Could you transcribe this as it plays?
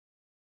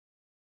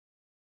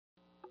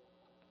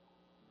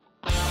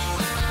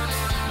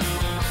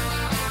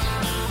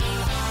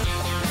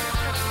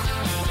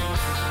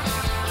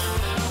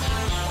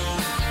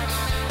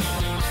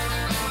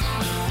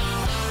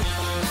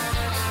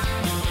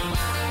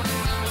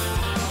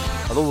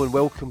Hello and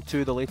welcome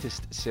to the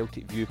latest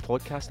Celtic View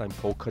podcast. I'm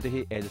Paul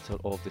Cuddihy, editor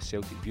of the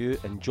Celtic View,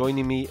 and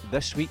joining me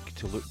this week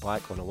to look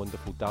back on a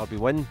wonderful derby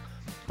win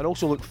and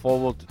also look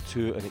forward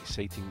to an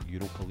exciting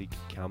Europa League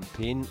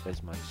campaign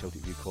is my Celtic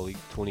View colleague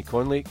Tony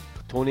Conley.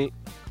 Tony,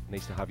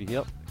 nice to have you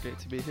here. Great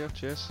to be here,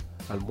 cheers.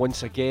 And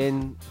once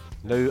again,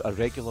 now a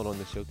regular on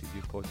the Celtic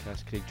View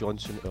podcast, Craig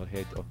Johnson, our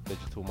head of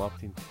digital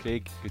marketing.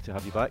 Craig, good to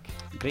have you back.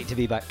 Great to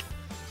be back.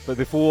 But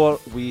before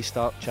we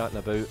start chatting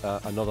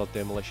about another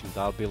demolition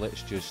derby,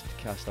 let's just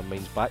cast our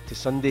minds back to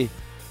Sunday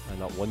and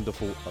that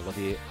wonderful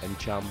Olivier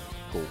Incham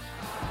goal.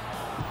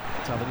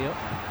 Tavernier,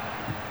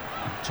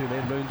 two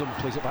men round him,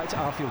 plays it back to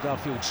Arfield.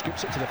 Arfield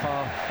scoops it to the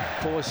far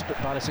post, but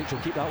Barisic will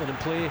keep that one in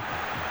play.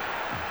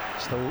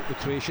 Still the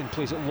Croatian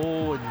plays it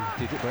low, and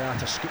David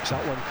Boyata scoops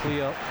that one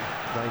clear.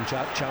 Ryan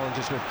Jack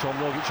challenges with Tom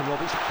Rogic, and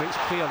Rogic breaks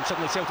clear, and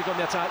suddenly Celtic on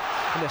the attack,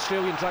 and the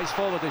Australian drives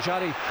forward.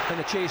 Ajari in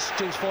the chase.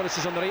 James Forrest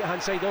is on the right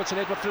hand side.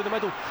 Odson Edward through the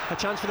middle. A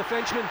chance for the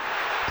Frenchman.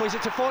 Plays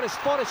it to Forrest.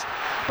 Forrest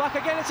back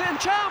again. It's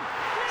Incham.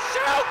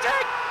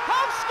 Celtic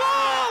have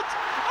scored.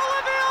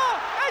 Olivier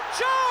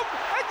Incham.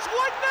 It's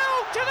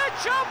 1-0 to the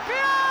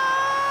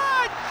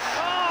champion.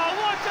 Oh,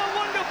 what a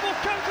wonderful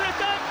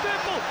counter-attack,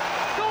 people.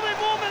 The only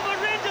moment where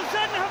Rangers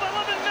didn't have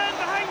 11 men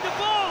behind the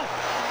ball,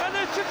 and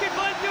they took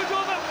advantage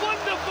of it.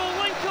 Wonderful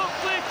link-up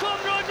play. Tom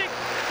Rogic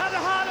had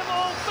the heart of it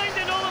all,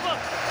 finding Odson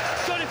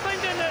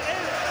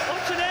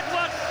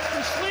Edward,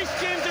 who sliced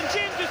James, and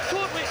James is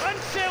totally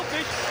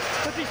unselfish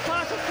with his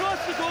pass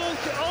across the goal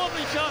to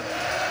Olivier,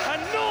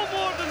 and no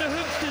more than the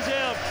hoops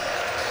deserve.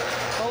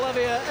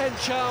 Olivier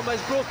Incham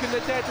has broken the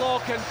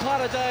deadlock, and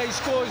Paradise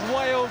goes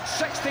wild.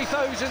 60,000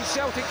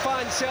 Celtic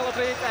fans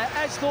celebrate. It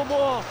is no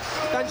more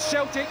than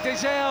Celtic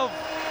deserve.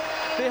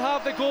 They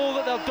have the goal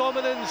that their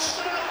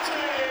dominance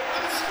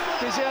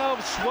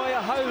deserves. Quite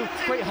how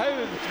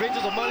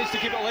Rangers have managed to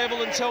keep it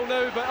level until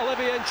now, but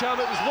Olivier Incham,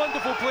 it was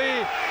wonderful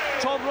play.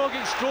 Tom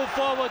Rogic drove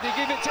forward, he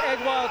gave it to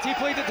Edward, he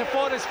played it to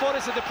Forrest.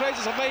 Forrest had the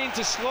presence of mind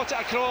to slot it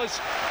across,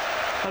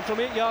 and from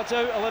 8 yards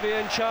out,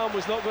 Olivier Incham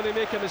was not going to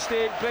make a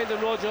mistake.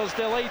 Brendan Rodgers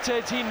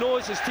delighted, he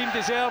knows his team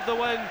deserved the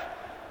win.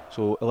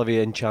 So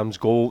Olivier Incham's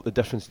goal, the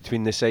difference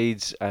between the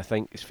sides, I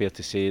think it's fair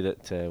to say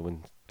that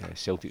when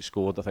Celtic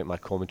scored, I think my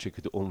commentary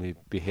could only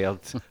be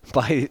heard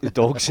by the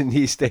dogs in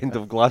the east end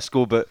of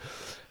Glasgow. But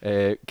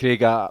Craig,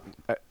 the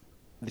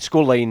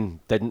scoreline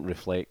didn't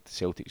reflect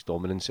Celtic's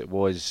dominance. It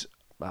was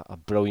a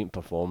brilliant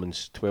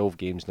performance. 12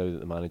 games now that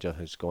the manager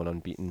has gone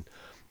unbeaten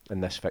in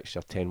this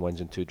fixture, 10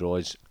 wins and 2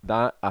 draws.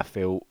 That, I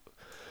felt,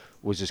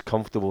 was as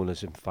comfortable and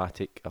as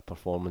emphatic a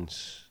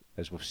performance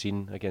as we've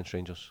seen against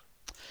Rangers.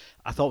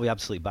 I thought we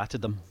absolutely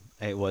battered them.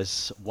 It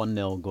was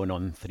 1-0 going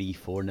on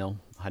 3-4-0.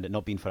 Had it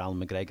not been for Alan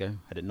McGregor,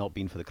 had it not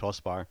been for the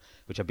crossbar,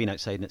 which I've been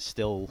outside and it's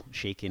still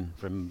shaking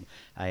from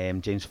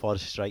James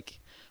Forrest's strike.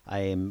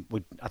 I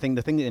think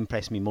the thing that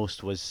impressed me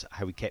most was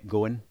how we kept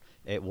going.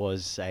 It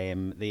was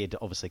they had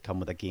obviously come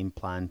with a game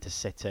plan to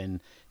sit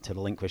in, to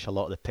relinquish a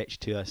lot of the pitch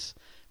to us,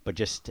 but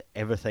just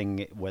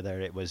everything, whether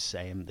it was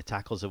the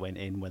tackles that went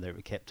in, whether it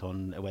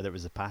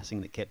was the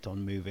passing that kept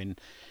on moving.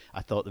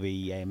 I thought that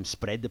we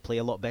spread the play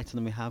a lot better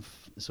than we have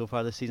so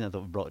far this season. I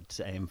thought we brought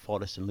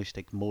Forrest and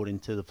Lustig more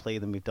into the play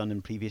than we've done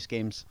in previous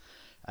games,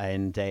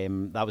 and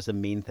that was the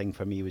main thing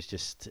for me, was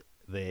just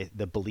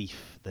the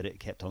belief that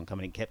it kept on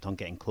coming. It kept on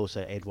getting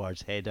closer.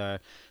 Edwards' header,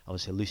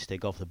 obviously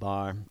Lustig off the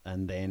bar,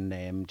 and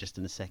then just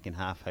in the second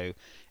half, how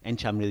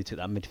Incham really took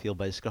that midfield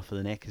by the scruff of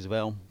the neck as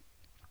well.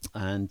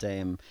 And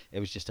it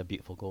was just a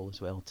beautiful goal as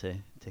well to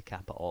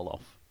cap it all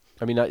off.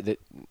 I mean,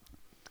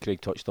 Craig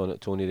touched on it,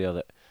 Tony, there,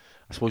 that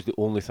I suppose the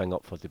only thing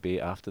up for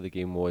debate after the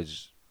game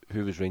was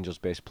who was Rangers'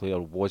 best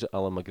player. Was it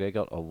Alan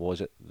McGregor or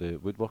was it the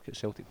woodwork at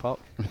Celtic Park?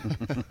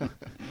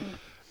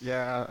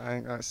 Yeah, I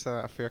think that's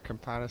a fair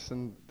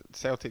comparison.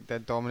 Celtic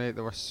did dominate.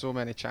 There were so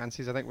many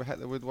chances. I think we hit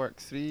the woodwork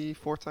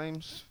 3-4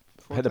 times.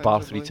 We hit the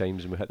bar 3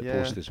 times and we hit the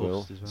post as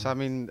well. So I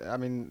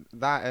mean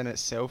that in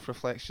itself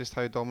reflects just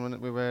how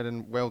dominant we were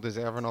and well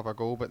deserving of a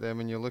goal. But then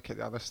when you look at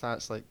the other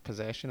stats like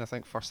possession, I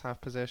think first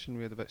half possession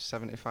we had about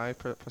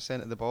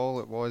 75% of the ball.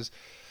 It was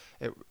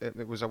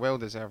a well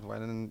deserved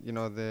win, and you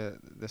know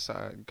the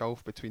sort of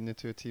gulf between the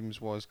two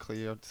teams was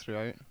cleared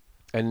throughout.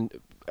 And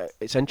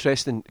it's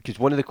interesting because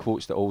one of the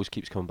quotes that always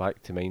keeps coming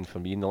back to mind for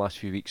me in the last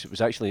few weeks, it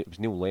was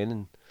Neil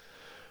Lennon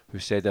who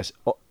said this.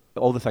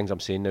 All the things I'm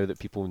saying now that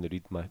people, when they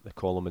read the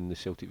column in the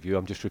Celtic View,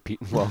 I'm just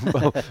repeating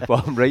while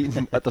I'm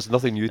writing. There's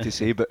nothing new to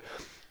say, but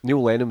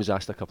Neil Lennon was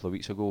asked a couple of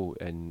weeks ago,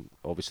 and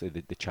obviously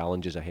the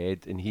challenges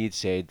ahead, and he had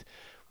said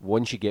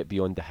once you get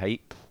beyond the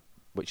hype,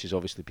 which has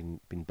obviously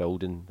been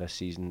building this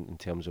season in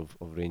terms of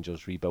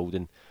Rangers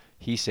rebuilding,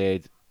 he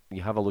said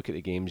you have a look at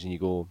the games and you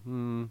go,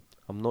 I'm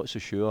not so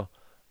sure.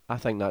 I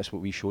think that's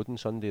what we showed on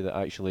Sunday, that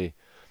actually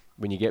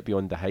when you get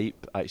beyond the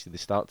hype, actually the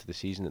start to the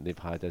season that they've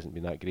had hasn't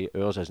been that great.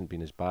 Ours hasn't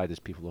been as bad as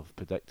people have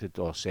predicted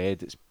or said.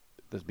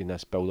 There's been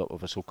this build-up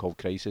of a so-called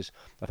crisis.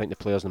 I think the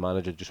players and the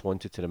manager just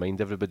wanted to remind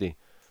everybody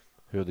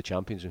who are the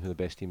champions and who are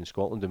the best team in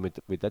Scotland,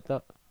 and we did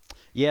that.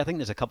 Yeah, I think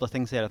there's a couple of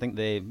things there. I think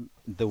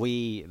the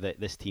way that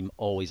this team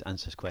always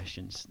answers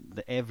questions,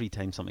 that every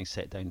time something's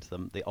set down to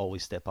them, they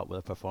always step up with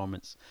a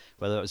performance.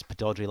 Whether it was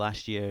Pittodrie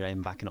last year,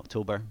 back in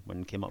October, when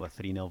he came up with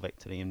a 3-0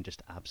 victory and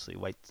just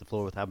absolutely wiped the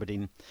floor with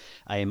Aberdeen,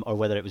 or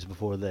whether it was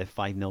before the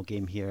 5-0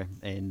 game here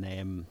in,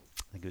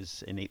 I think it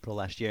was in April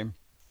last year.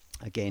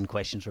 Again,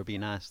 questions were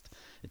being asked.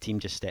 The team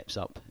just steps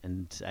up,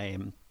 and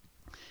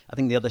I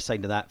think the other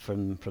side of that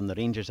from the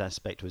Rangers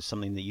aspect was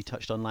something that you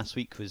touched on last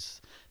week,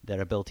 was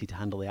their ability to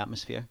handle the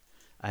atmosphere.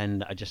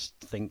 And I just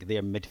think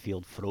their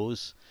midfield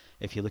froze.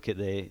 If you look at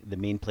the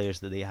main players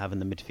that they have in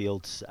the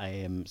midfield,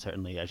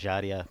 certainly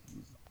Ajaria,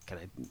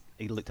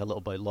 he looked a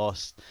little bit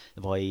lost.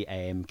 The boy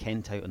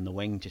Kent out on the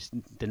wing just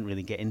didn't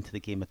really get into the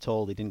game at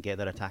all. They didn't get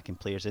their attacking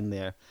players in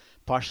there,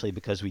 partially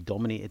because we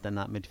dominated in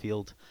that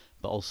midfield,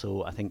 but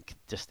also I think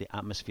just the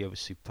atmosphere was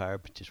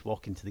superb. Just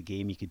walking to the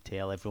game, you could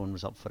tell everyone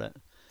was up for it.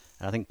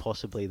 And I think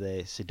possibly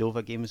the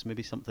Sedova game was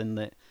maybe something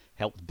that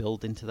helped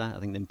build into that. I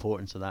think the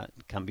importance of that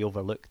can't be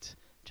overlooked.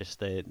 Just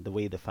the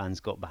way the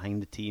fans got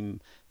behind the team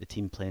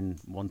playing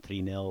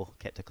 1-3-0,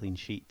 kept a clean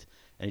sheet,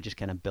 and it just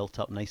kind of built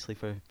up nicely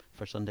for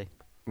Sunday.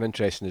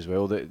 Interesting as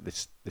well that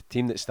the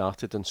team that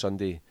started on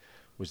Sunday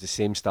was the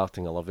same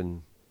starting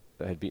 11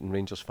 that had beaten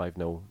Rangers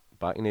 5-0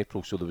 back in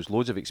April, so there was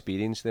loads of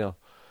experience there,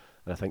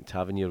 and I think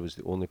Tavernier was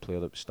the only player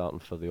that was starting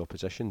for the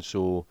opposition.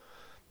 So,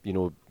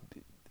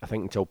 I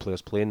think until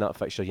players play in that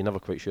fixture, you're never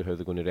quite sure how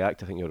they're going to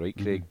react. I think you're right,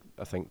 Craig.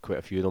 I think quite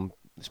a few of them,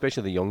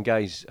 especially the young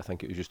guys, I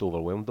think it was just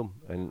overwhelmed them,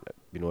 and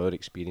our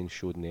experience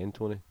showed in the end,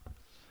 Tony.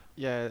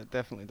 Yeah, it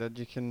definitely did.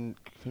 You can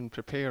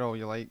prepare all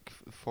you like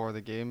for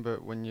the game,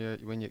 but when you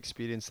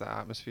experience that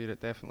atmosphere, it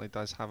definitely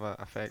does have an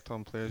effect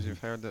on players. You've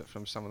heard it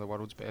from some of the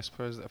world's best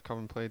players that have come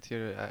and played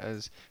here.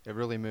 It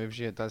really moves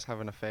you. It does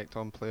have an effect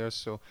on players.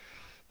 So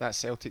that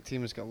Celtic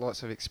team has got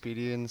lots of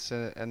experience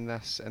in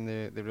this, and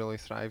they really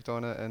thrived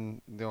on it.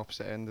 And the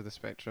opposite end of the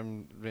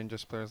spectrum,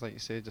 Rangers players, like you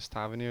say, just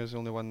Tavernier is the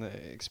only one that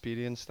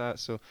experienced that.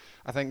 So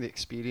I think the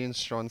experience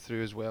shone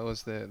through as well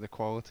as the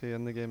quality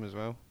in the game as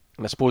well.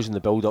 And I suppose in the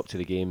build up to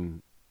the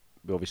game,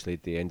 obviously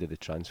at the end of the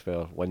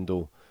transfer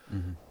window,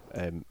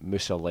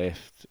 Musa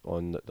left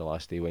on the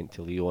last day, went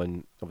to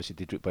Lyon. Obviously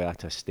Diedrich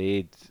Boyata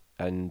stayed,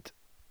 and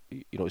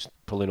it's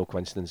probably no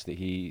coincidence that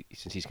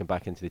since he's come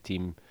back into the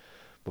team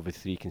with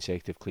 3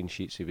 consecutive clean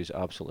sheets, he was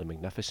absolutely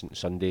magnificent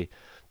Sunday.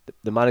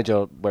 The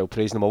manager, while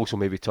praising him, also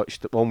maybe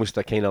touched almost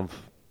a kind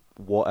of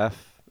what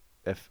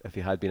if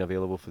he had been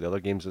available for the other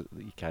games.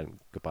 You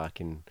can't go back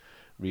and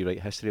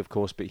rewrite history, of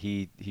course, but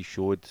he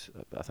showed,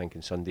 I think,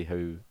 in Sunday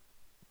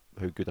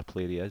how good a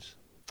player he is.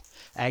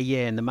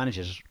 Yeah, and the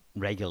manager's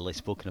regularly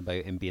spoken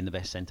about him being the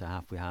best centre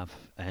half we have,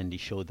 and he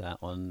showed that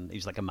he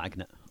was like a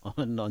magnet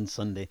on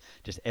Sunday.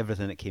 Just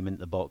everything that came into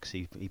the box,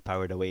 he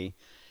powered away.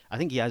 I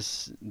think he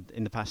has,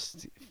 in the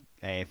past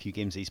few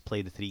games he's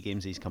played, the 3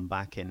 games he's come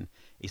back in,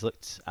 he's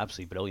looked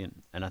absolutely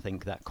brilliant. And I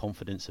think that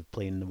confidence of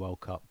playing in the World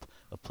Cup,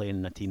 of playing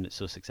in a team that's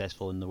so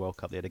successful in the World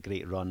Cup, they had a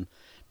great run.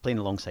 Playing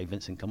alongside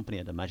Vincent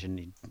Kompany, I'd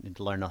imagine he'd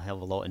learn a hell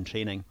of a lot in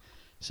training.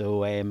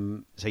 So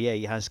yeah,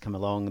 he has come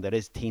along. There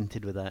is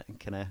tainted with that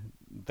kind of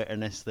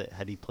bitterness that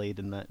had he played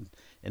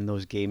in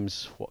those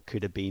games, what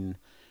could have been.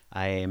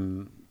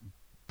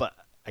 But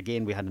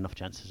again, we had enough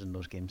chances in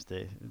those games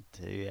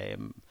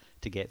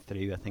to get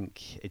through. I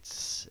think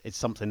it's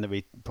something that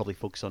we probably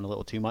focus on a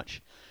little too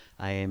much.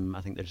 I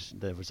think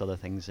there was other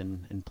things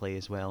in play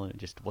as well, and it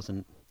just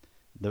wasn't.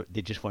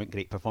 They just weren't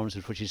great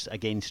performances, which is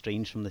again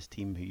strange from this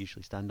team who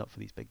usually stand up for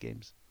these big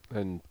games.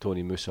 And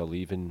Tony Musa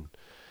leaving,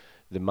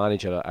 the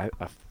manager,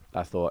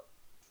 I thought,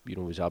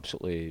 was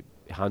absolutely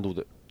handled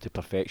it to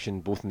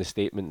perfection, both in the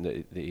statement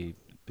that the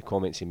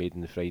comments he made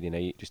on the Friday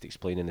night, just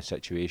explaining the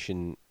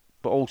situation,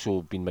 but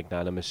also being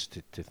magnanimous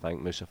to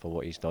thank Musa for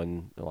what he's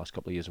done the last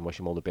couple of years and wish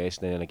him all the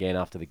best. And then again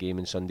after the game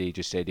on Sunday, he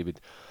just said he would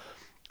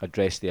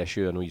address the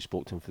issue. I know you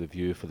spoke to him for the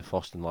View for the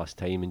first and last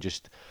time, and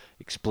just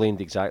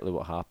explained exactly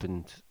what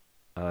happened.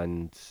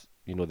 And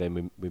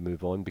then we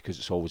move on, because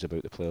it's always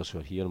about the players who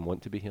are here and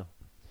want to be here.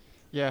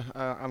 Yeah,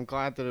 I'm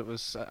glad that it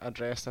was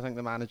addressed. I think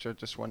the manager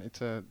just wanted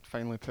to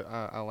finally put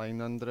a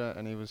line under it,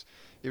 and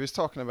he was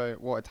talking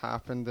about what had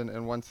happened,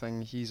 and one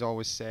thing he's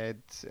always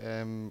said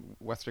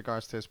with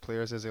regards to his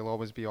players is he'll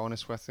always be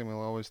honest with them.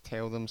 He'll always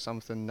tell them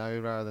something now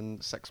rather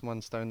than 6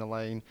 months down the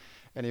line.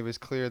 And he was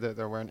clear that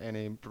there weren't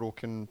any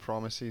broken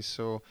promises.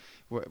 So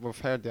we've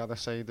heard the other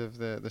side of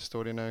the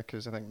story now,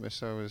 because I think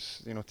Musa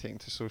was taking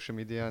to social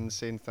media and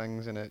saying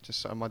things, and it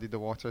just sort of muddied the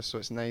water. So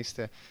it's nice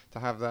to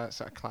have that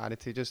sort of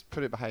clarity. Just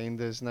put it behind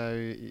us now.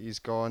 He's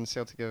gone.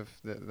 Celtic give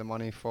the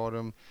money for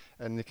him,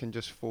 and they can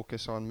just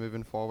focus on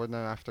moving forward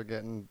now after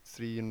getting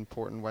 3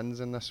 important wins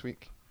in this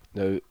week.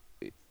 Now,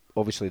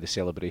 obviously the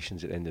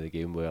celebrations at the end of the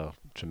game were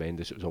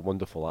tremendous. It was a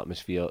wonderful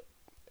atmosphere.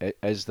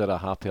 Is there a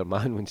happier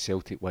man when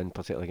Celtic win,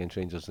 particularly against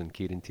Rangers, than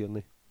Kieran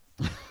Tierney?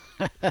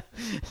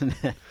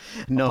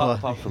 No.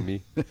 Apart from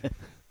me.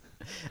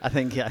 I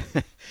think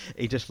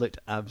he just looked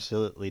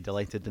absolutely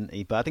delighted, didn't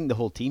he? But I think the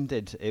whole team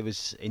did. It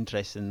was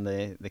interesting,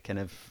 the kind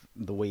of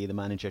the way the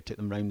manager took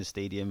them round the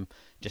stadium.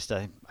 Just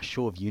a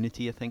show of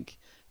unity, I think.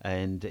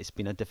 and it's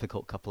been a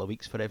difficult couple of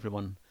weeks for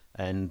everyone.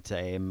 And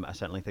I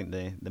certainly think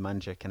the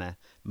manager kind of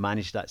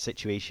managed that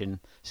situation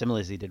similar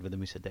as he did with the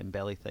Moussa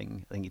Dembele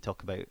thing. I think you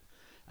talk about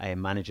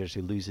managers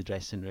who lose the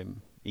dressing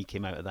room. He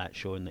came out of that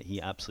showing that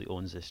he absolutely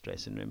owns this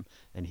dressing room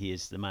and he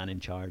is the man in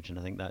charge. And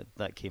I think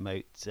that came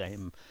out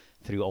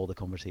through all the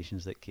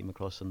conversations that came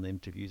across in the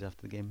interviews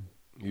after the game.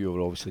 You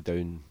were obviously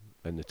down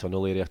in the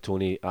tunnel area,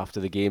 Tony, after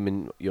the game,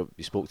 and you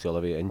spoke to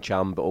Olivier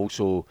Incham, but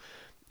also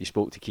you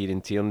spoke to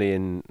Kieran Tierney,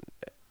 and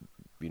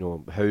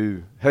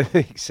how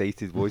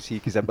excited was he?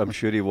 Because I'm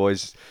sure he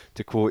was,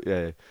 to quote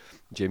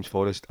James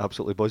Forrest,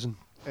 absolutely buzzing.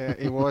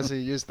 He was. He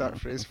used that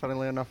phrase,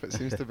 funnily enough. It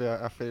seems to be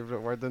a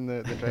favourite word in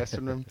the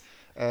dressing room.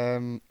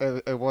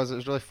 It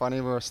was really funny.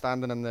 We were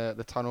standing in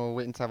the tunnel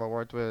waiting to have a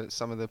word with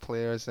some of the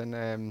players,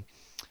 and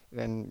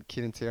then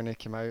Kieran Tierney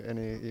came out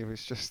and he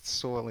was just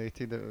so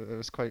elated. It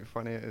was quite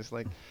funny. It was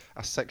like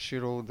a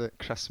 6-year-old at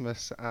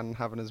Christmas and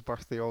having his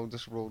birthday all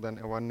just rolled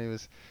into one.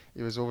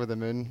 He was over the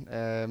moon.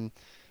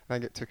 I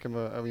think it took him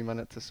a wee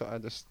minute to sort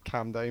of just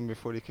calm down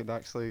before he could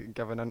actually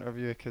give an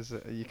interview, because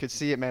you could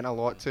see it meant a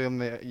lot to him.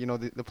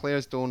 The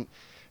players don't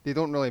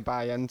really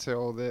buy into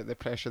all the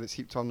pressure that's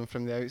heaped on them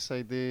from the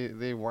outside.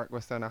 They work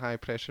within a high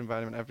pressure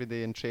environment every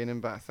day in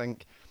training, but I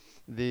think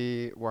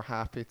they were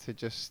happy to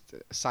just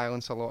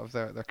silence a lot of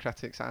their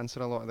critics,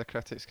 answer a lot of the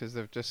critics, because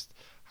they've just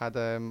had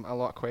a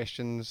lot of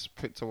questions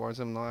put towards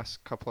them the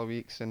last couple of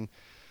weeks. And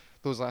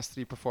those last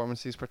 3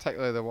 performances,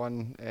 particularly the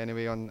one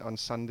anyway on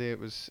Sunday,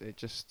 it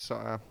just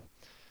sort of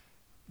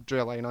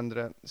drew a line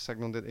under it,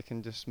 signalled that they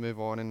can just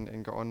move on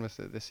and get on with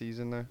the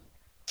season now.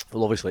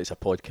 Well, obviously it's a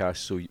podcast,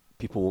 so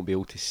people won't be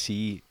able to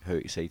see how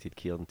excited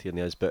Kieran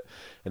Tierney is, but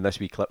in this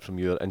wee clip from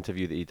your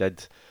interview that he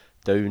did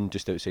down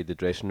just outside the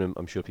dressing room,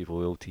 I'm sure people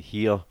will be able to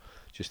hear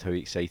just how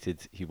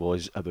excited he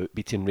was about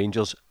beating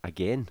Rangers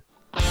again.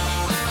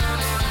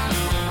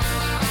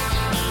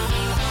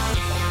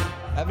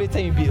 Every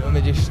time you beat them,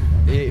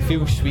 it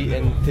feels sweet,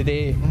 and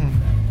today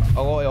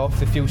a lot of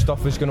off-the-field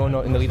stuff was going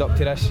on in the lead up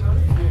to this,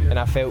 and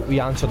I felt we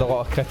answered a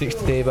lot of critics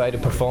today by the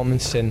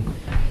performance, and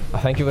I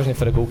think if it wasn't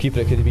for the goalkeeper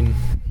it could have been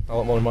a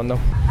lot more than 1-0.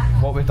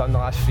 What we've done the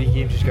last 3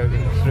 games is go out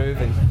and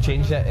improve and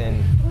change it,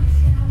 and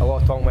a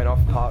lot of talk went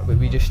off the park, but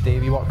we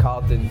work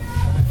hard, and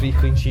 3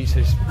 clean sheets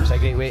is a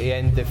great way to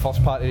end the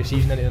first part of the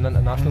season into an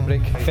international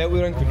break. I felt we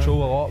were in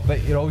control a lot,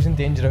 but you're always in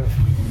danger of,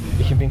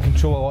 you can be in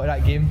control a lot of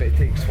that game, but it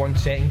takes 1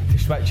 second to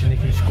switch and they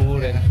can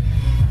score.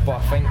 But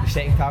I think the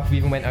second half we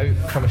even went out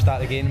from the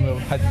start of the game, we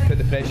had to put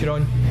the pressure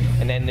on,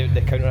 and then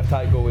the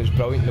counter-attack goal was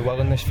brilliant. The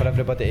willingness for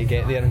everybody to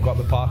get there and go up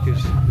the park was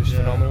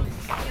phenomenal.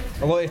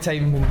 A lot of the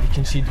time when you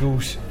concede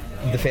goals,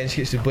 the defence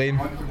gets the blame.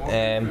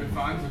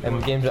 In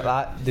games like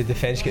that, the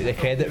defence get the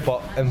credit,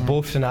 but in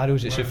both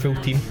scenarios it's the full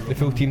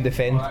team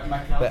defend.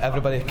 But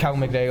everybody, Cal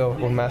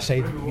McGregor on my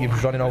side, he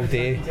was running all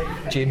day,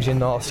 James on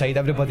the other side,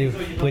 everybody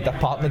played their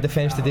part in the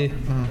defence today,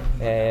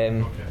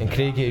 and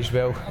Craigie as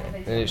well,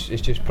 and it's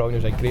just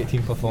brilliant. It was a great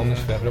team performance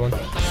for everyone.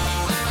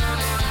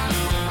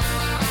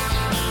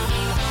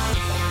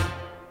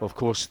 Of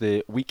course,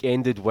 the week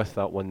ended with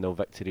that 1-0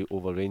 victory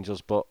over Rangers,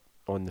 but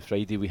on the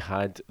Friday we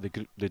had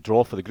the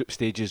draw for the group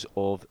stages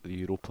of the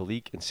Europa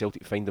League, and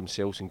Celtic find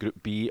themselves in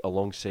Group B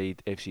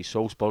alongside FC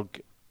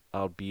Salzburg,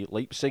 RB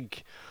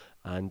Leipzig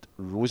and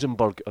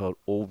Rosenborg, our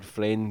old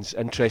friends.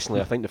 Interestingly,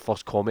 I think the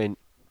first comment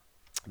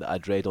that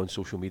I'd read on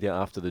social media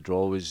after the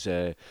draw was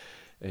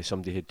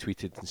somebody had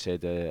tweeted and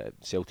said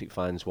Celtic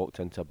fans walked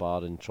into a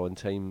bar in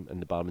Trondheim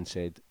and the barman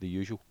said the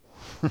usual.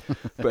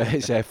 But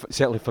it's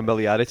certainly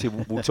familiarity.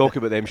 We'll talk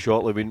about them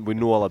shortly. We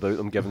know all about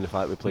them, given the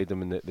fact we played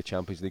them in the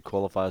Champions League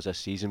qualifiers this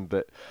season.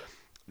 But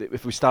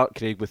if we start,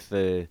 Craig, with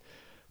the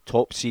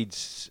top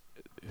seeds,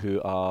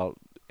 who are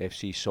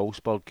FC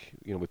Salzburg,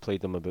 we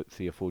played them about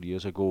 3 or 4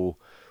 years ago.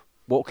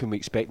 What can we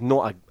expect?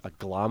 Not a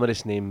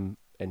glamorous name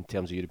in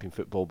terms of European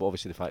football, but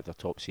obviously the fact they're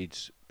top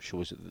seeds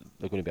shows that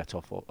they're going to be a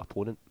tough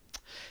opponent.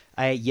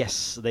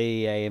 Yes,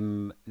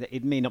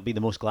 it may not be the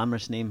most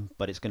glamorous name,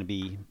 but it's going to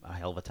be a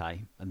hell of a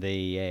tie.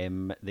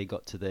 They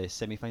got to the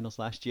semi-finals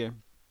last year,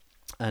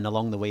 and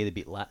along the way they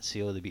beat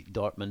Lazio, they beat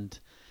Dortmund,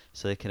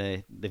 so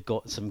they've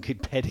got some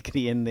good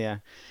pedigree in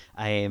there.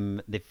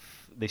 They've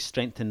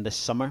strengthened this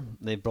summer.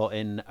 They brought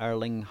in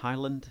Erling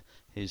Haaland,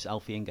 who's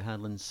Alfie Inge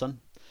Haaland's son.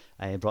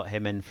 I brought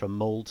him in from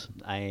Mould.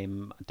 I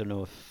don't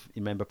know if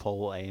you remember,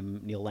 Paul.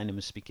 Neil Lennon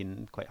was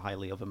speaking quite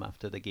highly of him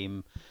after the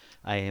game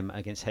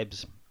against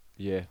Hibs.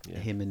 Yeah.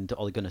 Him and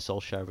Ole Gunnar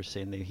Solskjaer were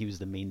saying that he was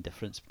the main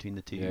difference between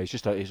the two. Yeah,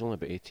 he's only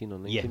about 18 or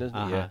 19, isn't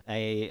he? Yeah.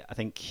 I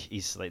think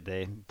he's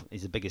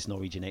the biggest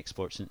Norwegian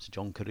export since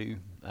John Carew,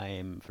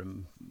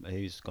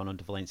 who's gone on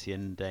to Valencia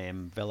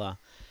and Villa.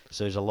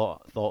 So there's a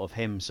lot thought of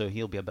him. So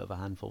he'll be a bit of a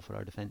handful for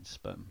our defence.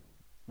 But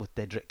with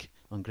Dedrick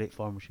on great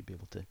form, we should be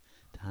able to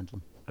handle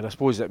him. And I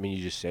suppose you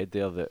just said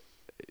there that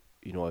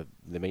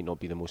they might not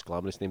be the most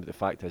glamorous name, but the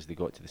fact is they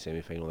got to the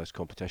semi-final of this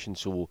competition,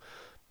 so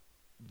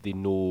they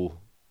know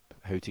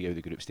how to get out of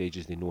the group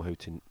stages, they know how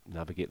to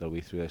navigate their way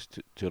through this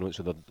tournament,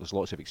 so there's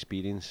lots of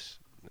experience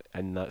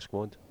in that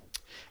squad.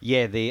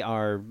 Yeah, they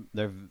are.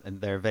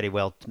 They're very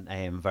well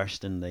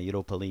versed in the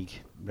Europa League,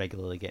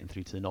 regularly getting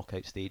through to the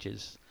knockout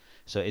stages.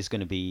 So it's going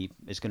to be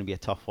a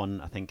tough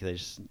one. I think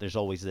there's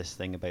always this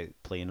thing about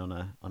playing on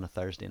a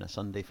Thursday and a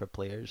Sunday for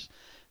players.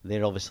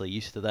 They're obviously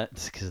used to that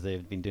because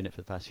they've been doing it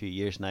for the past few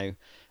years now.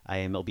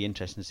 It'll be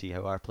interesting to see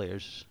how our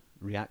players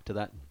react to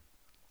that.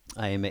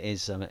 It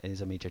is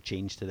a major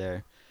change to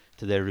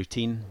their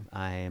routine.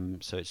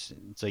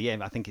 So yeah,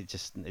 I think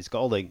it's got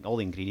all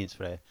the ingredients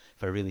for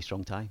a really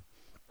strong tie.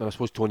 And I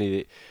suppose,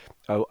 Tony,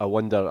 I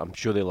wonder, I'm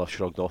sure they'll have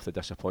shrugged off the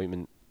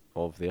disappointment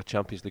of their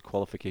Champions League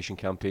qualification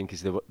campaign,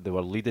 because they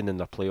were leading in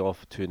their playoff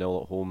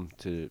 2-0 at home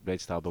to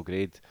Red Star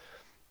Belgrade,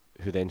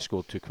 who then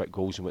scored 2 quick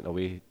goals and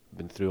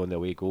went through on the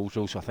away goals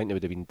rule. So I think there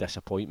would have been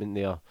disappointment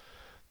there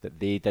that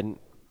they didn't,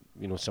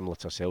 similar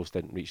to ourselves,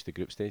 didn't reach the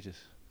group stages.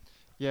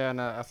 Yeah,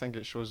 and I think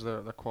it shows their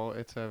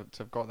quality to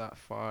have got that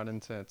far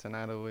and to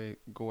narrowly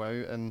go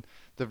out, and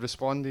they've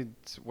responded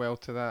well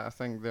to that. I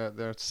think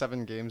they're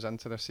 7 games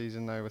into their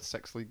season now with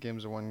 6 league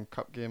games and 1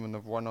 cup game, and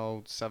they've won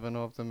all 7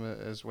 of them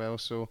as well.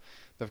 So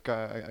they've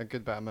got a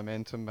good bit of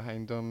momentum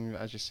behind them,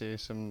 as you say,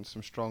 some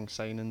strong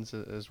signings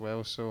as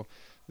well. So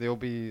they'll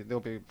be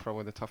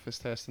probably the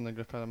toughest test in the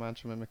group, I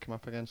imagine, when we come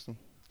up against them.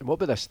 And what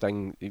about this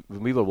thing,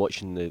 when we were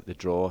watching the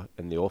draw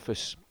in the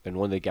office, and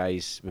one of the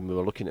guys, when we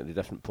were looking at the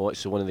different pots,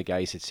 so one of the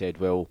guys had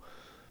said, well,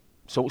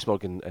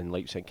 Salzburg and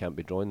Leipzig can't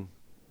be drawn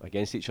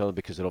against each other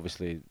because they're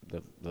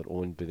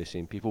owned by the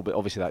same people, but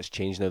obviously that's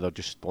changed now. They're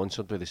just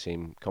sponsored by the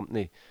same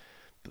company.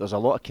 But there's a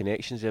lot of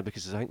connections there,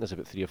 because I think there's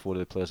about 3 or 4 of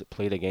the players that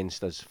played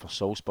against us for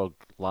Salzburg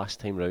last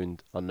time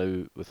round are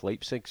now with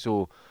Leipzig.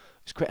 So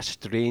it's quite a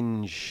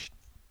strange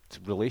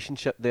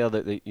relationship there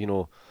that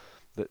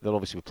they'll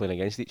obviously be playing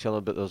against each other,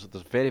 but there's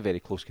very, very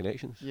close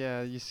connections.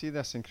 Yeah, you see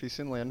this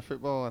increasingly in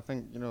football. I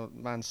think,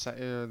 Man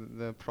City are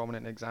the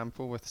prominent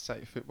example with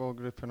City Football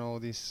Group and all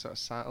these sort of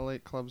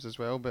satellite clubs as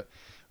well, but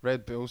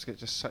Red Bulls get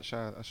just such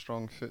a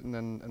strong footing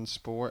in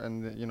sport,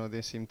 and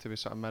they seem to be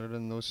sort of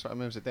mirroring those sort of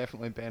moves. It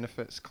definitely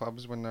benefits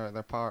clubs when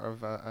they're part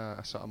of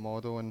a sort of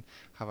model and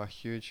have a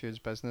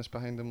huge business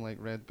behind them like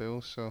Red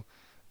Bulls, so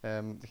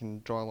they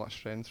can draw a lot of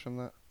strength from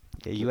that.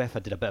 Yeah,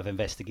 UEFA did a bit of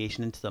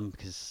investigation into them,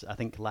 because I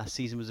think last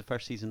season was the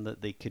first season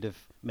that they could have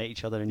met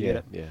each other in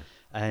Europe. Yeah.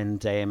 And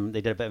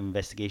they did a bit of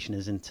investigation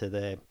as into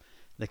the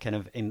kind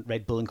of in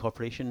Red Bull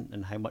Incorporation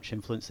and how much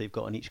influence they've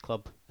got on each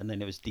club. And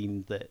then it was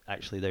deemed that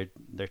actually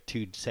they're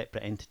 2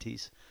 separate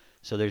entities.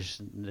 So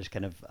there's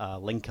kind of a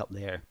link up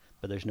there,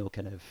 but there's no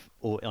kind of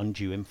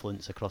undue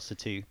influence across the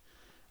 2.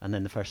 And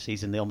then the first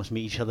season they almost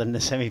meet each other in the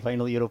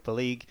semi-final Europa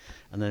League,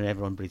 and then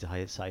everyone breathes a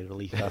high sigh of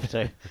relief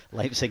after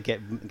Leipzig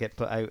get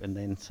put out, and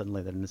then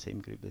suddenly they're in the same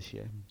group this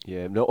year.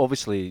 Yeah, no,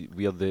 obviously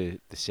we're the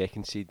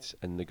second seeds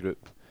in the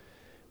group.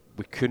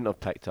 We couldn't have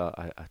picked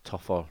a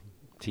tougher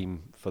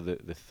team for the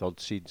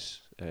third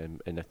seeds, in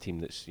a team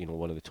that's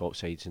one of the top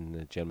sides in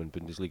the German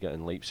Bundesliga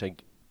in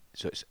Leipzig.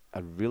 So it's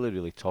a really,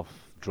 really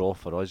tough draw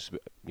for us.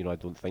 I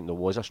don't think there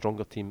was a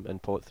stronger team in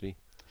pot 3.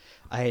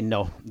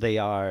 No, they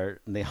are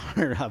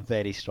a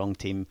very strong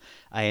team,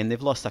 and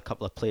they've lost a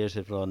couple of players.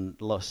 They've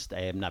lost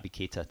Naby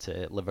Keita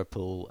to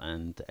Liverpool,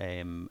 and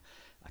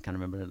I can't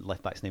remember the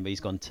left back's name, but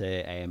he's gone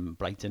to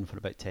Brighton for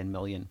about 10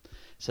 million.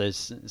 So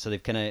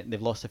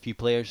they've lost a few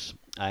players.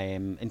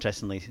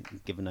 Interestingly,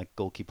 given a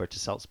goalkeeper to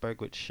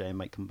Salzburg, which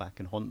might come back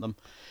and haunt them.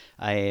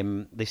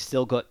 They've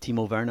still got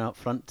Timo Werner up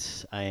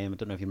front. I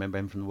don't know if you remember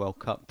him from the World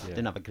Cup. Yeah.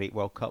 Didn't have a great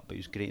World Cup, but he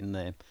was great in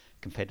the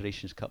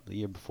Confederations Cup the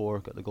year before.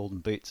 Got the Golden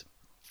Boot.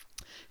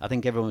 I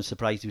think everyone was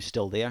surprised he was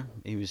still there.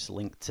 He was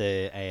linked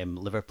to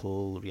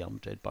Liverpool, Real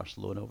Madrid,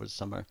 Barcelona over the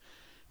summer,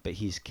 but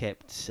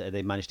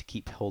they managed to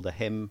keep hold of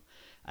him.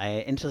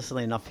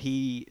 Interestingly enough,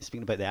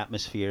 speaking about the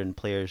atmosphere and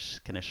players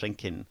kind of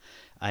shrinking,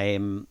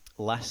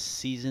 last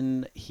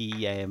season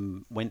he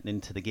went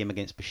into the game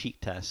against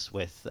Besiktas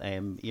with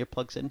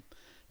earplugs in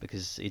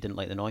because he didn't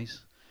like the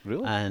noise.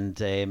 Really? And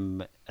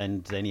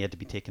then he had to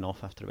be taken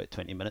off after about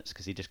 20 minutes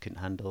because he just couldn't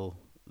handle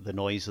the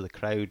noise of the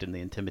crowd and the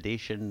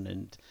intimidation,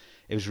 and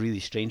it was really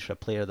strange for a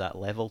player that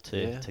level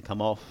to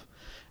come off.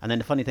 And then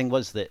the funny thing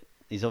was that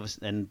he's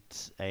obviously, and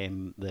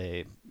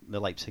the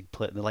Leipzig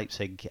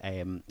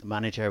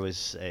manager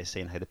was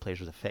saying how the players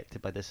was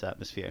affected by this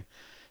atmosphere.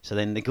 So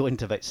then they go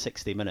into about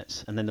 60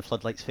 minutes, and then the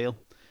floodlights fail.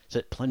 So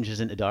it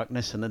plunges into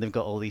darkness, and then they've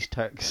got all these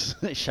Turks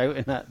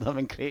shouting at them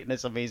and creating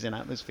this amazing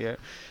atmosphere.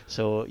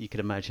 So you could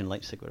imagine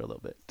Leipzig were a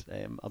little bit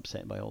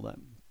upset by all that.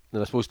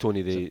 And I suppose,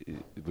 Tony,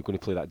 we're going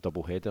to play that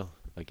double header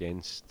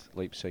against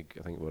Leipzig.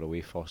 I think we're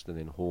away first and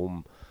then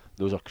home.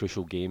 Those are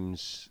crucial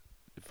games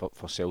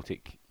for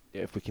Celtic.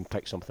 If we can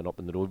pick something up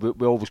in the road,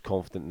 we're always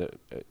confident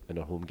that in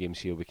our home games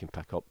here we can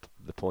pick up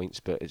the points.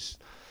 But it's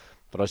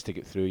for us to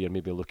get through. You're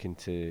maybe looking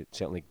to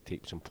certainly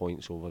take some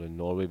points over in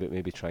Norway, but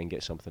maybe try and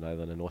get something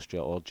either in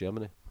Austria or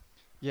Germany.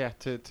 Yeah,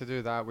 to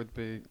do that would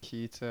be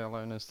key to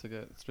allowing us to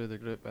get through the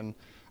group, and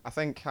I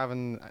think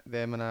having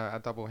them in a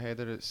double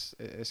header,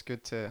 it's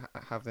good to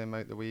have them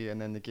out the way,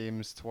 and then the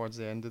games towards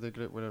the end of the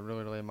group where it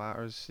really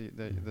matters.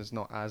 There's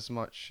not as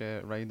much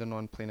riding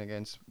on playing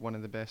against one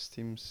of the best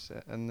teams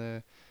in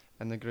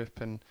in the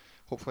group, and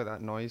hopefully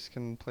that noise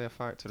can play a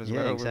factor as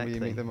Yeah, well exactly.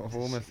 when we meet them at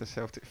home. If the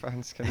Celtic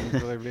fans can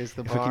really raise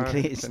the If we bar, can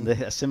create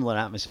a similar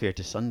atmosphere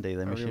to Sunday,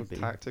 then a we real should be.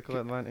 tactical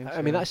advantage.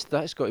 I mean, that's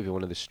got to be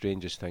one of the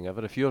strangest thing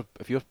ever. If you're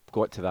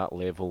got to that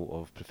level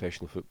of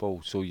professional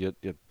football, so you're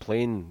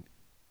playing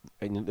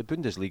in the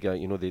Bundesliga,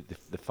 you know,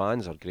 the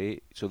fans are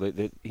great. So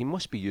he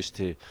must be used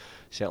to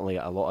certainly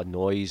a lot of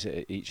noise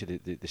at each of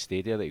the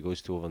stadia that he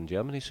goes to over in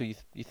Germany. So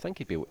you think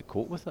he'd be able to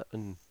cope with it.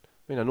 And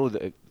I mean, I know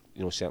that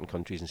you know certain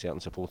countries and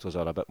certain supporters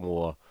are a bit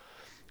more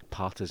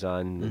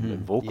partisan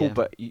and vocal,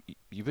 but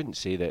you wouldn't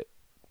say that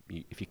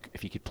if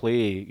you could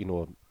play, you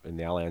know, in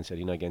the Allianz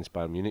Arena against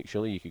Bayern Munich,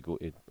 surely you could go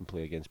to and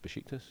play against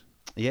Besiktas.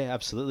 Yeah,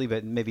 absolutely.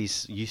 But maybe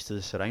he's used to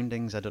the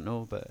surroundings. I don't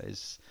know, but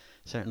it's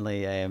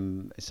certainly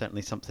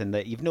something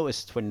that you've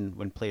noticed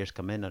when players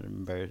come in. I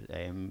remember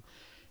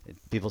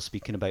people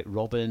speaking about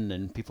Robin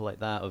and people like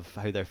that, of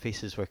how their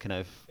faces were kind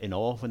of in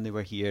awe when they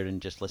were here,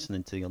 and just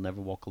listening to "You'll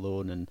Never Walk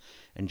Alone"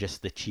 and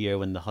just the cheer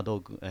when the huddle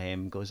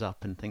goes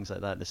up and things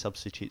like that. The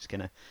substitutes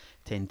kind of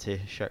tend to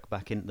shirk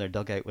back into their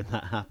dugout when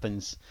that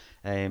happens.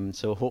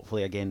 So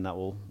hopefully again that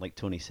will, like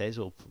Tony says,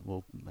 will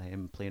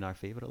play in our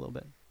favour a little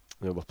bit.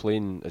 You know, we're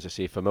playing, as I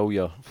say,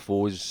 familiar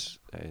foes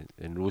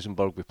in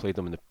Rosenborg. We played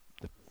them in the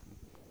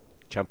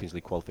Champions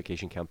League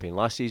qualification campaign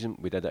last season.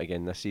 We did it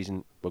again this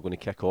season. We're going to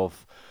kick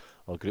off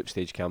our group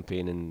stage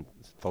campaign on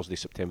Thursday,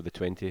 September the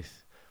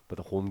 20th, with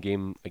a home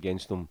game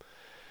against them.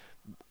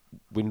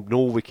 We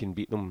know we can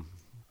beat them,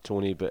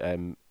 Tony, but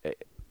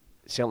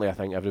certainly I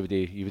think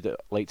everybody, you would have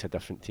liked a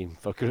different team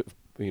for group,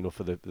 you know,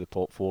 for the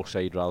top four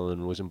side rather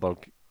than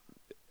Rosenborg.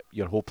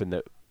 You're hoping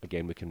that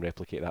again we can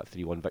replicate that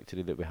 3-1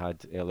 victory that we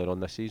had earlier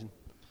on this season.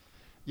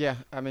 Yeah,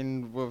 I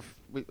mean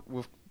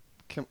we've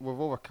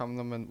overcome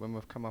them when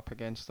we've come up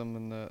against them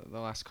in the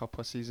last couple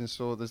of seasons,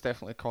 so there's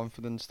definitely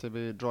confidence to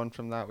be drawn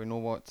from that. We know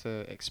what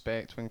to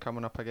expect when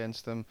coming up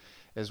against them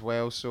as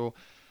well, so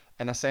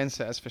in a sense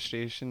it is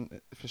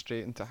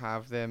frustrating to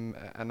have them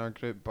in our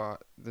group,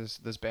 but there's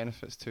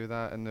benefits to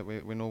that, and that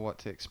we know what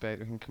to expect.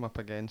 We can come up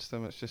against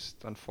them. It's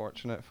just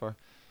unfortunate for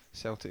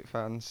Celtic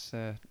fans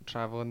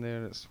travelling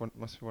there.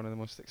 Must be one of the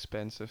most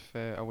expensive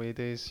away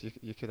days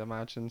you could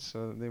imagine,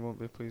 so they won't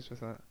be pleased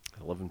with that.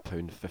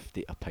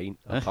 £11.50 a pint,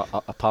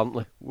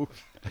 apparently.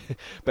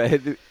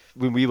 But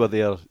when we were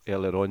there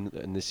earlier on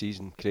in the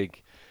season,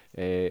 Craig,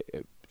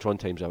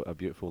 Trondheim's a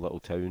beautiful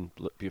little town,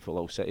 beautiful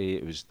little city.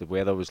 The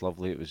weather was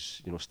lovely. It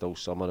was, you know, still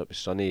summer. It was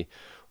sunny.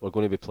 We're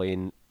going to be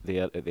playing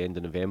there at the end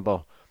of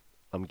November.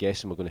 I'm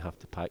guessing we're going to have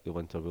to pack the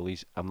winter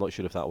woolies. I'm not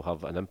sure if that will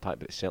have an impact,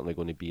 but it's certainly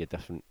going to be a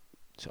different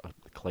sort of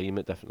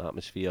climate, different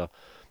atmosphere.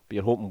 But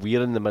you're hoping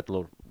we're in the middle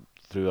or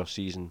through our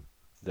season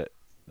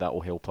that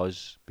will help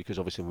us, because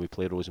obviously when we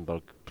play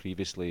Rosenborg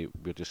previously,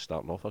 we're just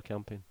starting off our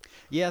campaign.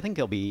 Yeah, I think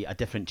it'll be a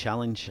different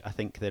challenge. I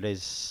think there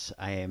is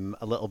a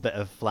little bit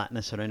of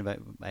flatness around about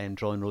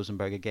drawing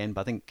Rosenborg again,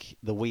 but I think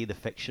the way the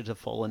fixtures have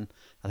fallen,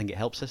 I think it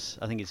helps us.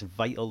 I think it's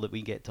vital that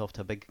we get off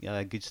to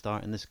a good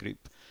start in this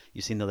group.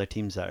 You've seen the other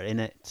teams that are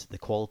in it, the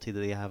quality that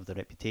they have, the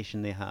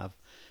reputation they have.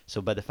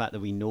 So by the fact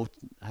that we know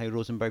how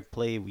Rosenborg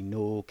play, we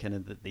know kind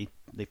of that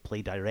they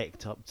play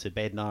direct up to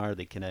Bednar.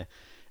 They kind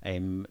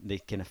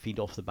of feed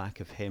off the back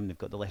of him. They've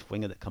got the left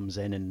winger that comes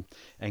in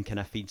and kind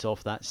of feeds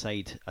off that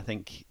side. I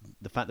think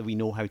the fact that we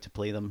know how to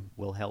play them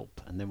will help,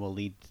 and then we'll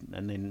lead,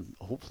 and then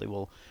hopefully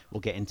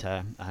we'll get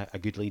into a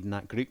good lead in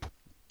that group.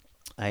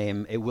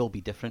 It will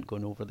be different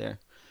going over there,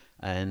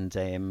 and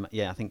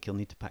I think you'll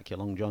need to pack your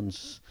long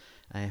johns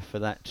for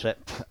that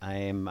trip.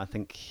 I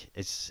think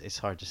it's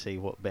hard to say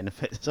what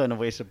benefits an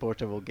away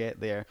supporter will get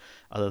there,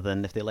 other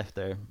than if they left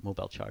their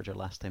mobile charger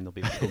last time, they'll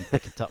be able to go and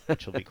pick it up,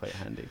 which will be quite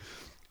handy.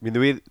 I mean, the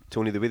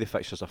way the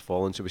fixtures are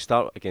falling, so we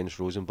start against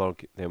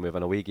Rosenborg, then we have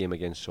an away game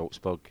against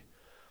Salzburg,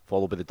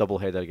 followed by the double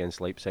header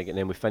against Leipzig, and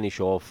then we finish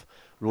off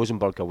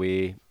Rosenborg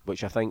away,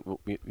 which I think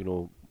we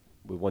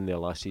won there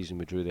last season,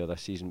 we drew there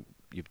this season.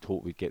 You'd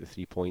hope we'd get the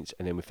 3 points,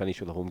 and then we finish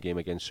with a home game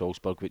against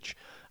Salzburg, which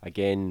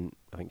again,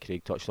 I think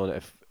Craig touched on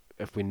it.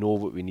 If we know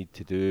what we need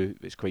to do,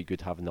 it's quite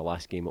good having the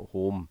last game at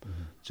home.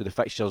 Mm-hmm. So the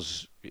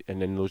fixtures, and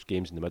then those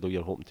games in the middle,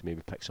 you're hoping to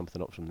maybe pick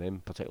something up from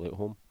them, particularly at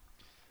home.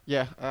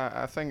 Yeah,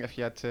 I think if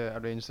you had to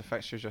arrange the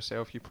fixtures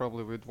yourself, you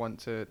probably would want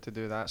to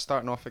do that.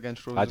 Starting off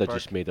against Rosenborg, I'd have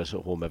just made us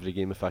at home every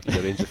game if I could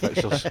arrange the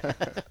fixtures.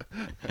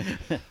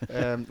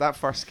 That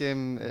first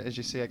game, as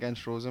you say,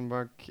 against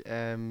Rosenborg,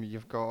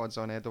 you've got odds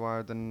on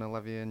Edouard and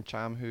Olivier and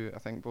Cham, who I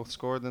think both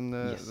scored in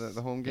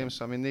the home game.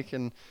 So I mean, they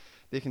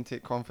can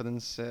take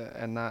confidence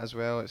in that as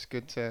well. It's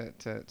good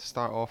to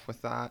start off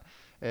with that.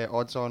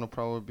 Odds on will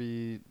probably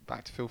be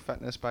back to full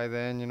fitness by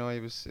then. You know, he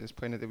was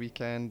playing at the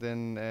weekend,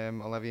 and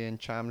Olivier and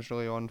Cham's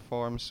really on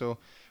form. So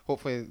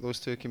hopefully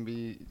those two can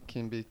be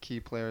key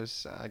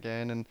players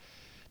again, and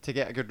to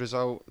get a good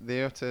result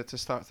there to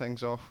start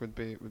things off would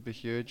be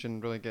huge,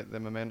 and really get the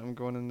momentum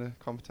going in the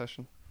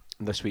competition.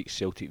 This week's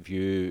Celtic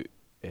View,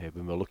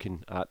 when we're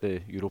looking at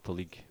the Europa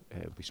League,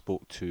 we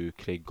spoke to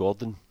Craig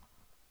Gordon,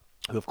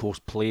 who of course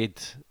played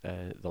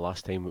the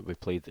last time we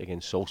played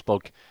against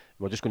Salzburg.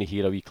 We're just going to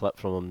hear a wee clip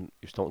from him.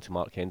 He was talking to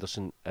Mark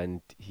Henderson,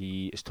 and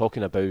he is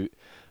talking about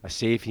a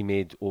save he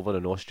made over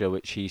in Austria,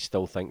 which he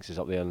still thinks is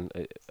up there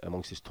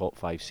amongst his top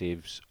 5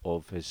 saves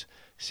of his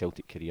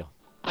Celtic career.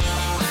 If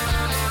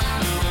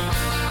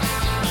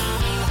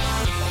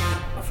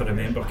I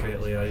remember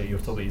correctly, you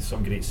were talking about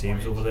some great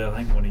saves over there. I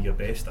think one of your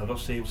best ever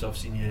saves I've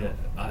seen you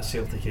at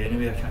Celtic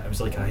anyway. It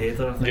was like a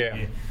header, I think.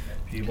 Yeah.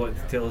 You want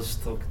to tell us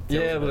about they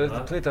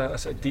that? played a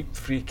sort of deep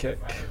free kick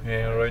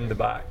around the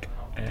back,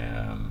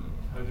 and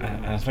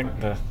I think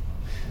the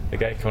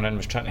guy coming in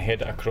was trying to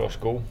head it across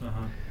goal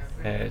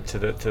to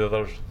the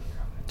other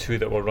 2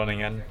 that were running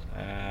in,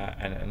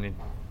 and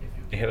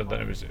he headed it.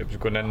 It was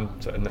going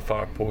in the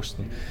far post,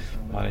 and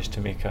managed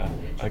to make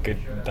a good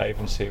dive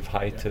and save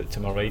high to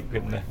my right,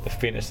 getting the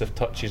faintest of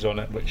touches on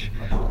it, which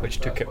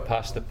took it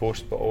past the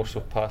post, but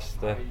also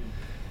past the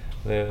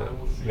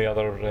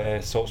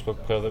other Salzburg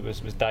player that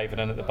was diving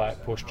in at the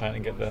back post trying to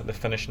get the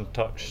finishing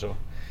touch. So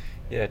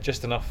yeah,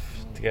 just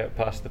enough to get it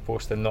past the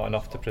post and not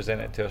enough to present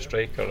it to a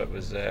striker. It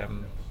was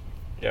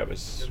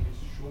it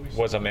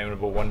was a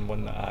memorable one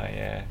that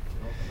I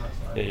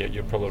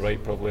you're probably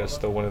right, probably is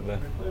still one of the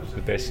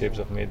best saves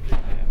I've made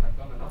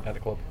at the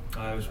club.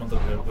 I was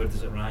wondering where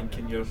does it rank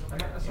in your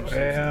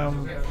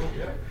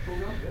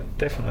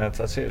definitely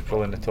I'd say it's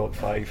probably in the top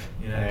 5.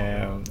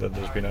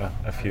 There's been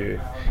a few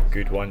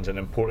good ones and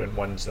important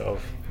ones that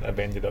have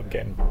ended up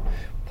getting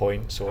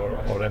points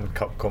or in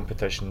cup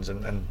competitions,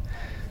 and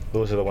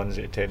those are the ones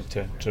that you tend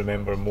to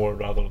remember more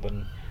rather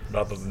than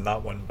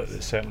that one. But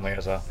it certainly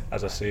as a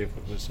save,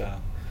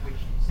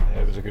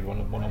 it was a good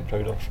one I'm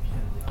proud of.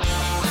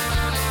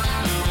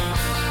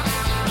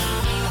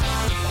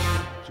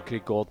 So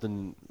Craig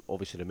Gordon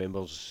obviously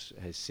remembers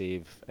his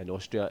save in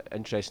Austria.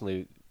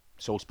 Interestingly,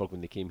 Salzburg, when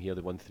they came here,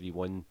 they won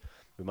 3-1.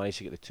 We managed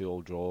to get the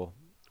 2-2 draw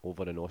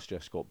over in Austria.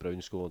 Scott Brown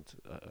scored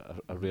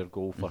a rare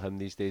goal for him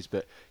these days,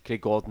 but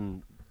Craig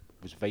Gordon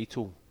was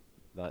vital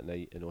that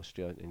night in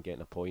Austria in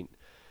getting a point.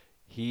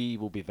 He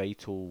will be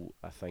vital,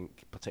 I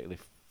think, particularly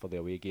for the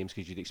away games,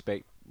 because you'd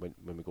expect when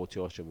we go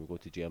to Austria and we go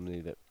to Germany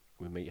that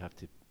we might have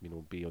to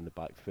be on the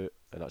back foot,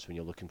 and that's when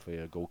you're looking for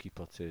your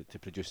goalkeeper to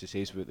produce the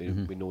saves. We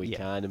know he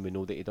can, and we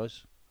know that he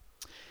does.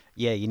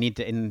 Yeah, you need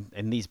to,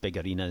 in these big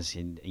arenas,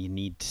 you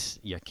need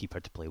your keeper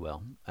to play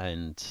well,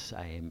 and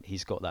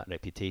he's got that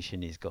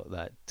reputation. He's got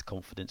that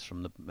confidence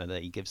from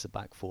that he gives the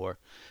back four.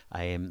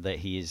 That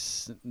he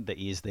is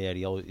there.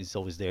 He's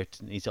always there.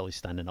 He's always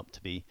standing up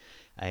to be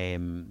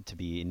making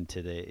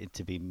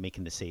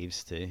the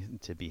saves,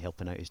 to be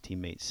helping out his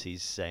teammates.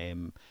 He's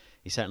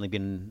certainly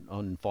been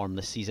on form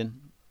this season,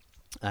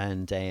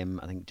 and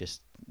I think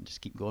just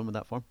keep going with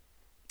that form.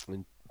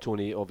 And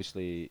Tony,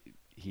 obviously,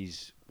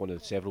 he's one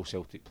of several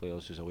Celtic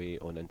players who's away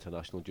on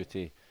international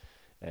duty.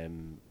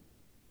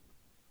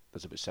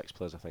 There's about 6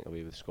 players, I think,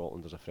 away with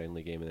Scotland. There's a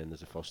friendly game, and then there's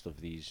the first of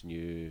these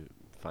new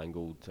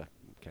fangled, I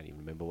can't even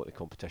remember what the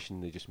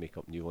competition, they just make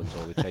up new ones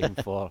all the time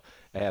for.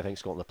 I think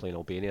Scotland are playing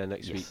Albania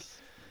next week.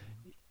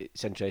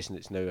 It's interesting,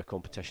 it's now a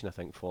competition, I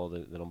think, for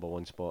the number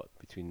 1 spot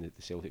between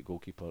the Celtic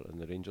goalkeeper and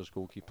the Rangers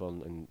goalkeeper,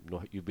 and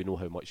we know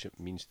how much it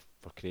means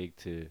for Craig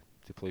to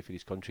play for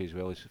his country as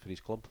well as for his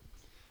club.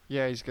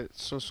 Yeah, he's got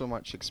so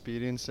much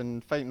experience,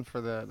 and fighting for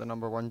the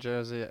number 1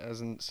 jersey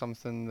isn't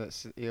something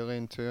that's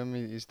alien to him.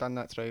 He's done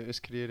that throughout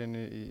his career, and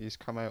he's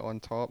come out on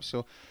top.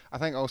 So I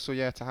think also,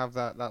 to have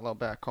that little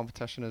bit of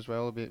competition as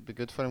well would be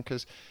good for him,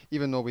 because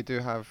even though we do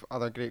have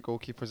other great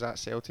goalkeepers at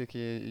Celtic,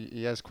 he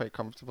is quite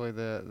comfortably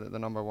the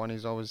number 1.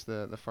 He's always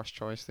the first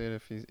choice there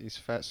if he's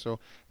fit.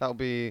 So that'll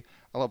be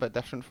a little bit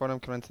different for him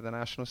coming into the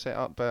national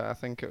setup, but I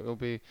think it will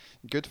be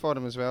good for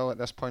him as well at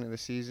this point of the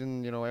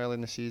season, early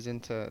in the season,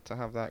 to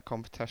have that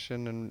competition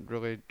and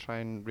really try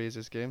and raise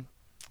his game.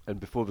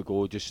 And before we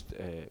go, just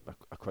a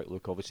quick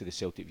look, obviously the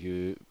Celtic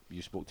View,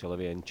 you spoke to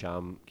Olivia and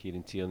Cham,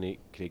 Kieran, Tierney,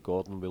 Craig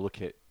Gordon. We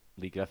look at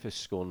Lee Griffiths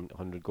scoring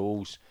 100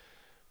 goals.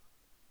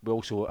 We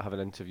also have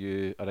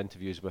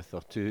interviews with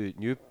our 2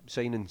 new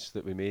signings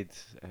that we made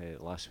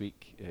last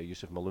week,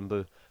 Yusuf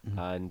Malumbu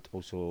and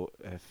also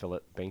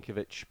Filip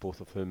Benkovic,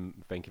 both of whom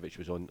Benkovic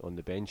was on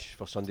the bench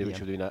for Sunday, which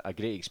would have been a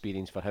great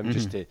experience for him,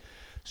 just to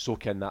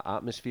soak in that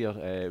atmosphere.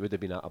 It would have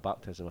been a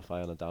baptism of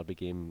fire in a derby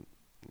game.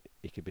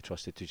 He could be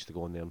trusted to just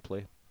go on there and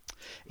play.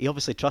 He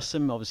obviously trusts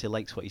him, obviously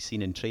likes what he's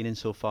seen in training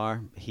so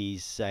far.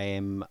 He's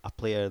a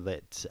player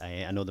that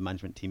I know the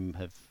management team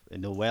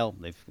know well.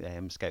 They've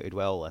scouted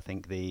well. I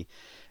think he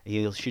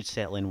should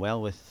settle in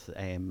well with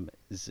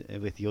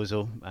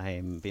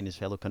Jozo, being his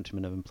fellow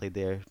countryman, having played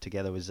there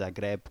together with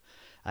Zagreb.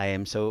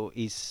 So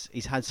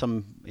he's had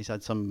some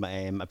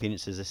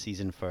appearances this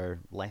season for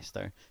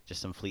Leicester,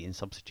 just some fleeting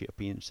substitute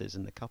appearances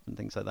in the cup and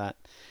things like that.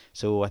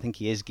 So I think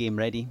he is game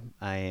ready.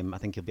 I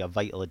think he'll be a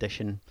vital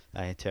addition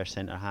to our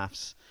centre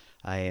halves.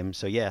 I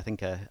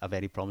think a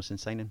very promising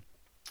signing.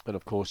 And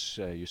of course,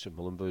 Yusuf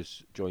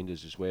Malumbu's joined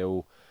us as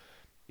well.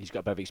 He's got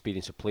a bit of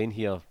experience of playing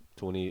here,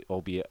 Tony,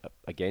 albeit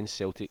against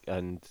Celtic,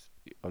 and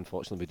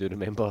unfortunately, we do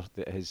remember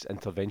that his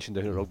intervention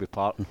down at Rugby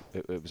Park,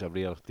 it was a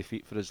rare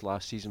defeat for us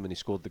last season when he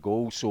scored the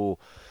goal. So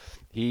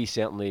he's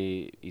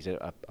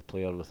a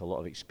player with a lot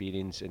of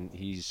experience, and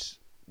he's,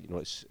 you know,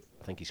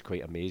 I think he's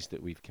quite amazed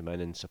that we've come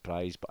in and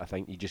surprised. But I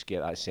think you just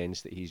get that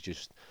sense that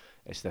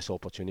it's this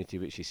opportunity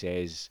which he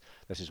says,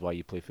 this is why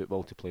you play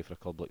football, to play for a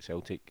club like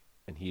Celtic,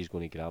 and he's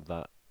going to grab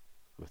that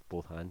with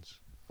both hands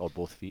or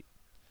both feet.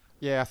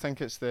 Yeah, I think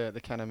it's the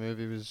kind of move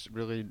he was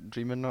really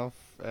dreaming of.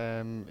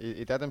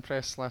 He did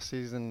impress last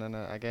season, and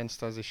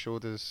against us he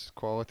showed his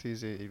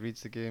qualities. He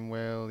reads the game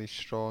well, he's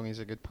strong, he's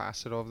a good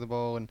passer of the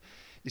ball, and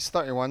he's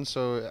 31,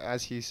 so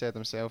as he said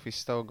himself, he's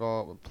still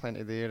got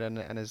plenty there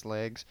in his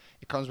legs.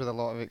 He comes with a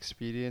lot of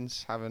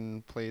experience,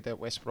 having played at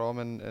West Brom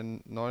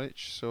and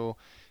Norwich, so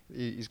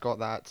he's got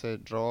that to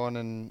draw on,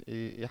 and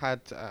he had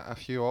a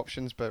few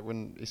options, but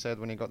when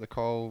he got the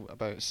call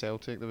about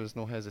Celtic, there was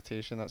no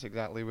hesitation. That's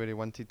exactly where he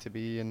wanted to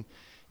be, and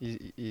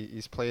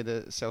he's played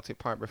at Celtic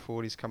Park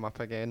before. He's come up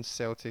against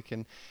Celtic,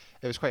 and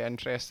it was quite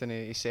interesting.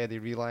 He said he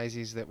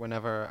realises that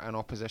whenever an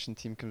opposition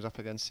team comes up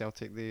against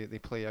Celtic, they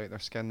play out their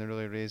skin, they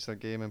really raise their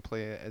game and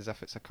play it as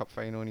if it's a cup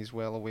final, and he's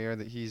well aware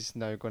that he's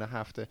now going to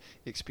have to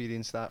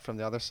experience that from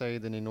the other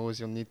side, and he knows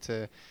he'll need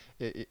to,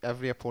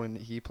 every opponent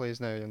that he plays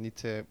now, he'll need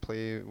to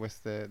play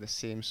with the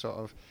same sort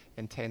of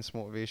intense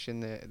motivation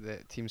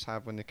that teams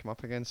have when they come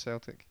up against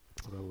Celtic.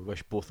 Well, we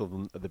wish both of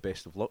them the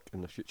best of luck in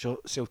their future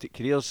Celtic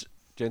careers.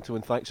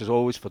 Gentlemen, thanks as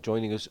always for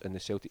joining us in the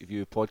Celtic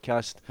View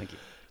podcast. Thank you.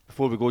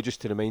 Before we go,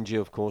 just to remind you,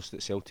 of course,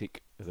 that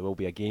there will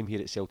be a game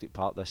here at Celtic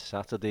Park this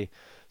Saturday,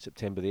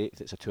 September the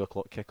 8th. It's a 2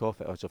 o'clock kick-off.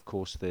 It is, of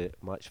course, the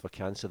Match for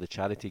Cancer, the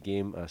charity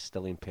game, a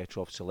Stilian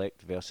Petrov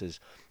Select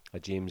versus a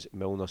James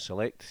Milner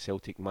Select.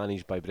 Celtic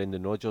managed by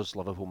Brendan Rodgers,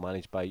 Liverpool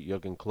managed by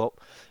Jurgen Klopp.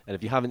 And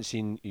if you haven't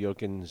seen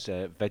Jurgen's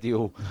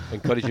video,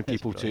 encouraging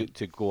people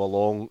to go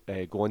along,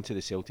 go onto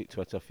the Celtic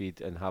Twitter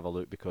feed and have a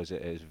look, because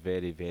it is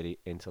very, very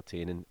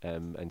entertaining,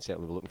 and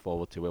certainly we're looking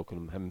forward to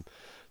welcoming him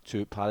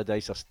to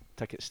Paradise. There's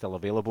tickets still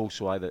available,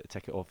 so either at the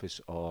ticket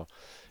office or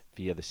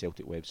via the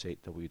Celtic website,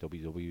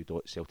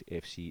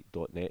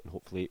 www.celticfc.net, and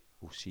hopefully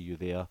we'll see you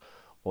there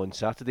on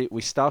Saturday.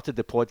 We started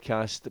the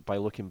podcast by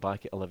looking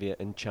back at Olivia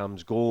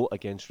Incham's goal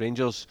against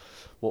Rangers.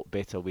 What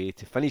better way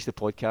to finish the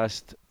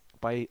podcast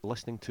by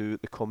listening to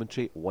the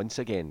commentary once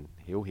again.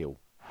 Hail, hail.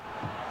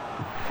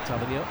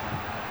 Tavernier,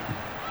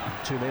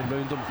 2 men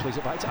round him, plays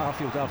it back to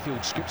Arfield.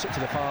 Arfield scoops it to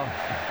the far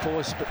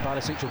post, but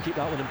Barisic will keep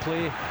that one in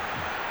play.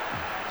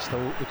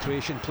 Still the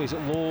Croatian plays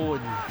it low,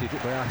 and David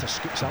Boyata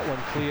scoops that one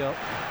clear.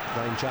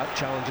 Ryan Jack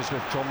challenges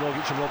with Tom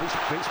Rogic, and Rogic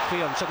breaks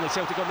clear, and suddenly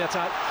Celtic on the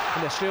attack,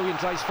 and the Australian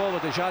drives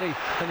forward. Ajari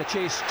in the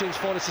chase. James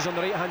Forrest is on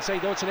the right hand side.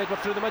 Odson Edward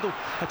through the middle.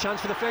 A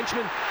chance for the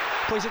Frenchman.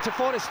 Plays it to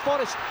Forrest.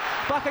 Forrest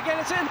back again.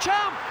 It's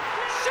Incham.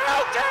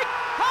 Celtic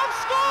have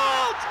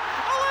scored.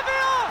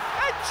 Olivia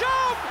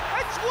Incham.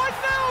 It's 1-0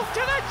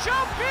 to the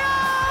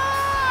champions.